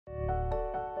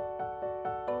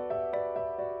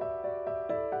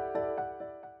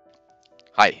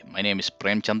Hi, my name is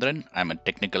Prem Chandran. I'm a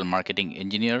technical marketing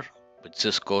engineer with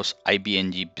Cisco's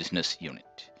IBNG business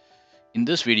unit. In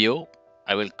this video,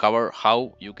 I will cover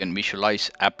how you can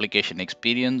visualize application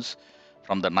experience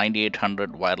from the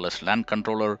 9800 wireless LAN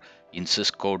controller in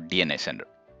Cisco DNA Center.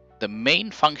 The main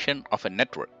function of a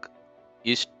network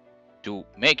is to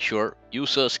make sure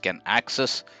users can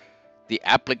access the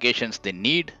applications they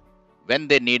need when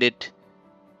they need it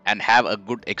and have a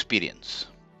good experience.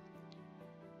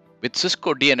 With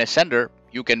Cisco DNA Center,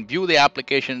 you can view the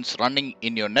applications running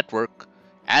in your network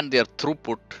and their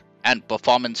throughput and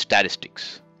performance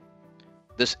statistics.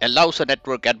 This allows a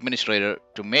network administrator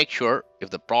to make sure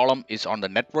if the problem is on the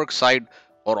network side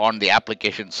or on the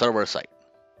application server side.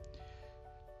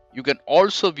 You can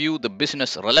also view the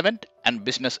business relevant and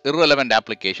business irrelevant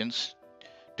applications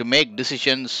to make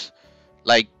decisions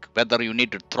like whether you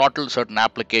need to throttle certain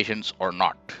applications or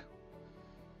not.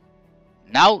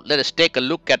 Now let us take a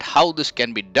look at how this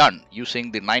can be done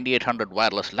using the 9800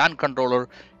 wireless LAN controller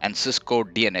and Cisco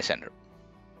DNA Center.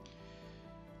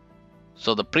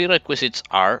 So the prerequisites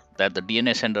are that the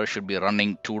DNA Center should be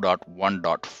running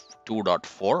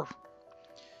 2.1.2.4.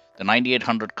 The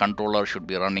 9800 controller should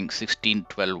be running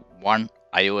 16.12.1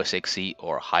 iOS XE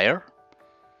or higher.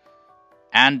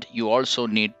 And you also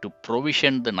need to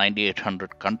provision the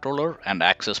 9800 controller and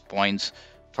access points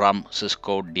from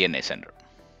Cisco DNA Center.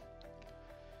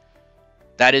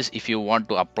 That is if you want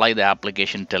to apply the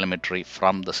application telemetry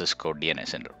from the Cisco DNA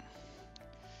Center.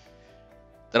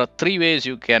 There are three ways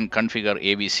you can configure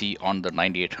AVC on the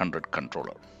 9800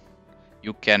 controller.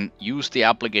 You can use the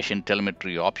application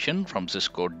telemetry option from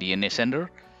Cisco DNA Center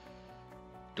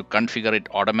to configure it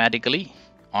automatically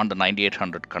on the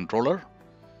 9800 controller.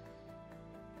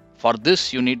 For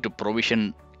this, you need to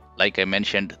provision, like I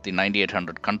mentioned, the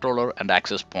 9800 controller and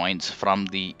access points from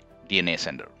the DNA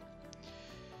Center.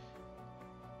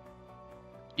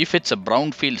 If it's a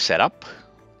brownfield setup,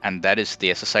 and that is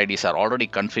the SSIDs are already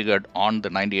configured on the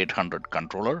 9800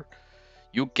 controller,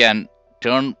 you can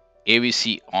turn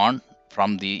AVC on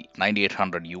from the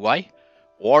 9800 UI,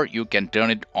 or you can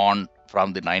turn it on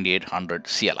from the 9800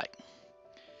 CLI.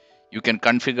 You can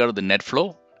configure the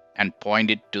NetFlow and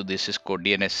point it to the Cisco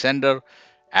DNA Center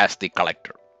as the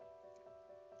collector.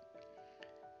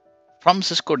 From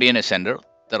Cisco DNA Center,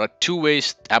 there are two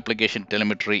ways application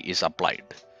telemetry is applied.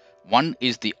 One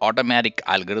is the automatic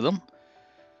algorithm,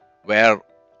 where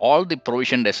all the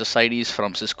provisioned SSIDs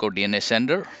from Cisco DNA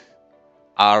Center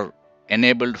are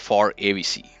enabled for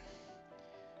AVC.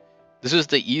 This is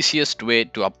the easiest way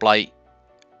to apply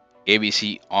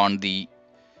AVC on the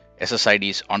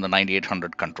SSIDs on the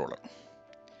 9800 controller.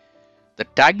 The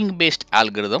tagging based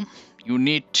algorithm, you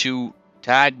need to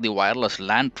tag the wireless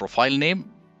LAN profile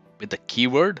name with a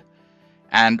keyword,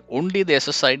 and only the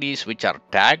SSIDs which are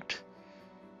tagged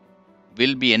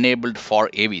will be enabled for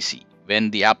AVC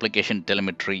when the application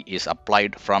telemetry is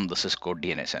applied from the Cisco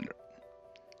DNA Center.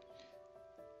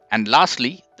 And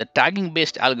lastly, the tagging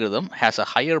based algorithm has a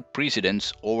higher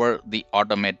precedence over the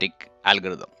automatic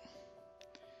algorithm.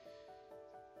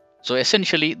 So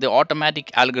essentially, the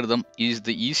automatic algorithm is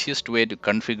the easiest way to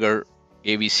configure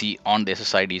AVC on the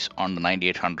SSIDs on the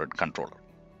 9800 controller.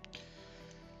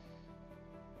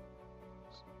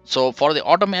 So for the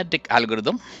automatic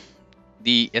algorithm,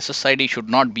 the SSID should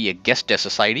not be a guest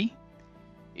SSID.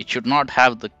 It should not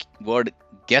have the word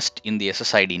guest in the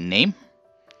SSID name.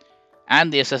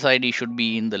 And the SSID should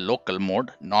be in the local mode,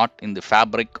 not in the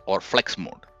fabric or flex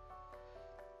mode.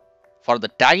 For the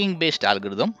tagging based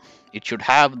algorithm, it should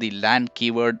have the LAN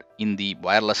keyword in the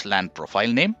wireless LAN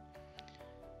profile name.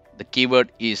 The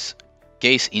keyword is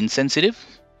case insensitive.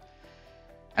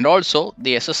 And also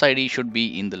the SSID should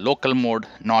be in the local mode,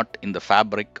 not in the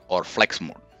fabric or flex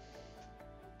mode.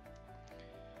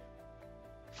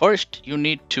 First, you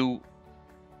need to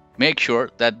make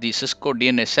sure that the Cisco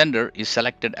DNA Center is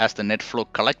selected as the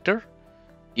NetFlow collector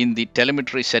in the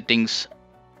telemetry settings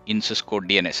in Cisco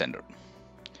DNA Center.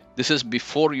 This is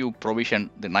before you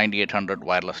provision the 9800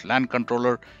 wireless LAN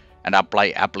controller and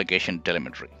apply application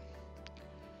telemetry.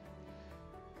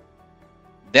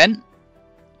 Then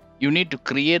you need to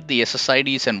create the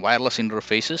SSIDs and wireless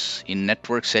interfaces in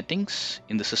network settings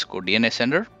in the Cisco DNA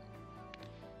Center.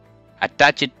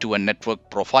 Attach it to a network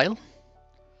profile,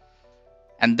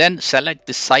 and then select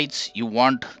the sites you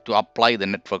want to apply the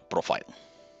network profile.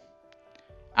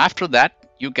 After that,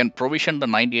 you can provision the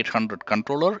 9800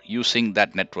 controller using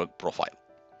that network profile.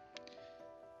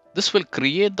 This will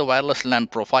create the wireless LAN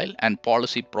profile and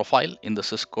policy profile in the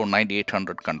Cisco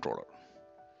 9800 controller.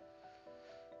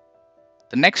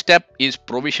 The next step is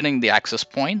provisioning the access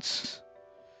points.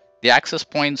 The access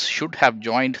points should have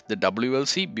joined the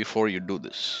WLC before you do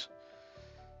this.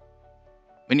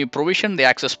 When you provision the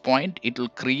access point, it will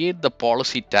create the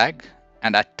policy tag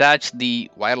and attach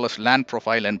the wireless LAN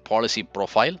profile and policy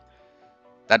profile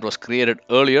that was created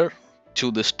earlier to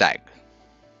this tag.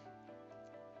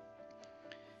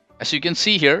 As you can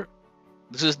see here,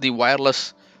 this is the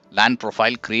wireless LAN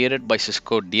profile created by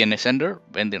Cisco DNA Center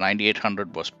when the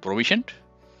 9800 was provisioned.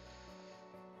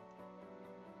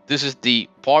 This is the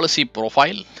policy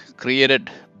profile created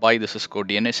by the Cisco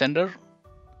DNA Center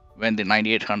when the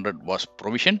 9800 was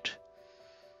provisioned.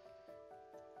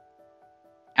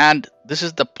 And this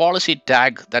is the policy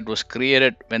tag that was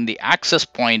created when the access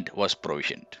point was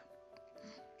provisioned.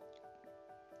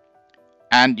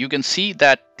 And you can see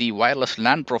that the wireless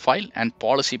LAN profile and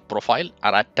policy profile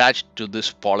are attached to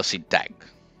this policy tag.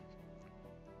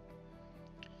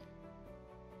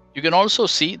 You can also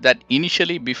see that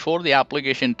initially, before the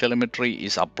application telemetry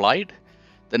is applied,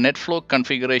 the NetFlow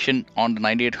configuration on the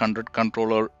 9800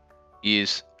 controller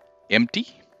is empty.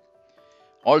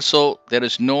 Also, there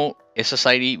is no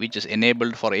SSID which is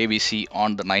enabled for AVC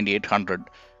on the 9800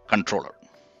 controller.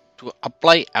 To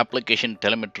apply application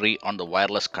telemetry on the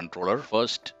wireless controller,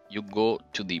 first you go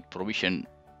to the provision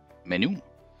menu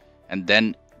and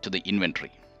then to the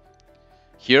inventory.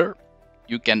 Here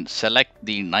you can select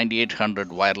the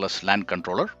 9800 wireless LAN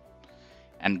controller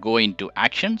and go into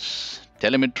actions,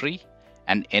 telemetry,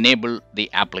 and enable the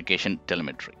application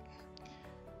telemetry.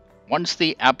 Once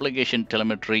the application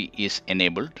telemetry is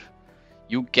enabled,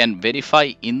 you can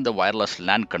verify in the wireless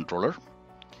LAN controller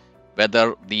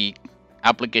whether the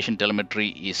application telemetry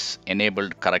is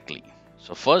enabled correctly.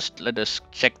 So first, let us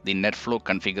check the NetFlow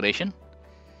configuration,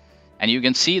 and you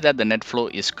can see that the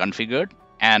NetFlow is configured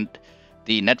and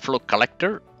the NetFlow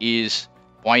collector is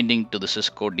pointing to the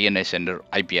Cisco DNA Center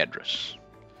IP address.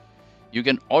 You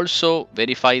can also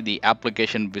verify the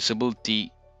application visibility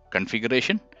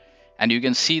configuration, and you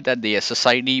can see that the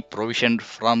SSID provisioned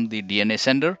from the DNA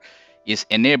Center is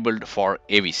enabled for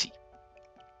AVC.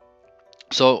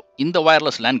 So in the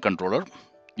wireless LAN controller,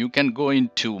 you can go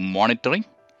into monitoring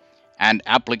and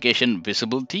application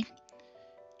visibility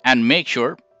and make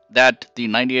sure that the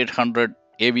 9800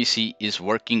 AVC is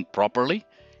working properly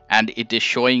and it is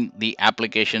showing the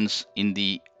applications in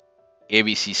the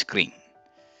AVC screen.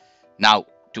 Now,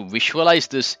 to visualize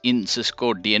this in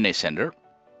Cisco DNA Center,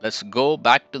 let's go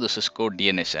back to the Cisco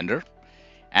DNA Center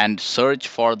and search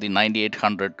for the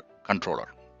 9800 controller.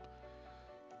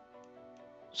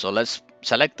 So let's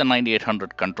select the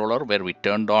 9800 controller where we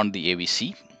turned on the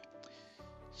AVC.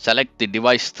 Select the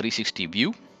device 360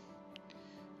 view.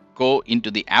 Go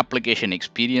into the application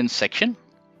experience section,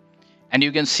 and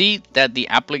you can see that the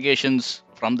applications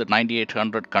from the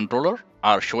 9800 controller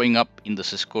are showing up in the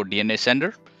Cisco DNA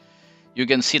Center. You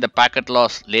can see the packet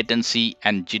loss, latency,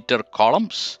 and jitter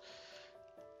columns,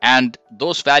 and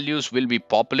those values will be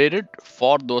populated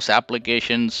for those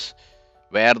applications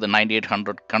where the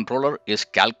 9800 controller is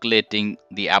calculating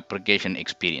the application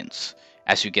experience,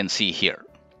 as you can see here.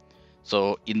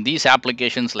 So in these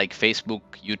applications like Facebook,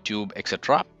 YouTube,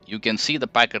 etc., you can see the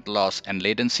packet loss and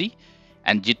latency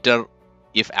and jitter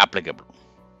if applicable.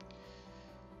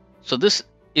 So this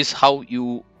is how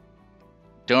you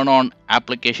turn on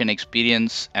application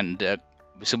experience and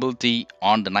visibility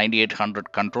on the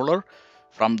 9800 controller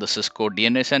from the Cisco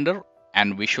DNA Center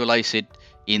and visualize it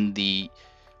in the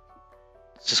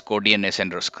Cisco DNA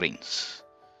Center screens.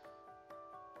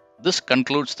 This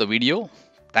concludes the video.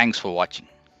 Thanks for watching.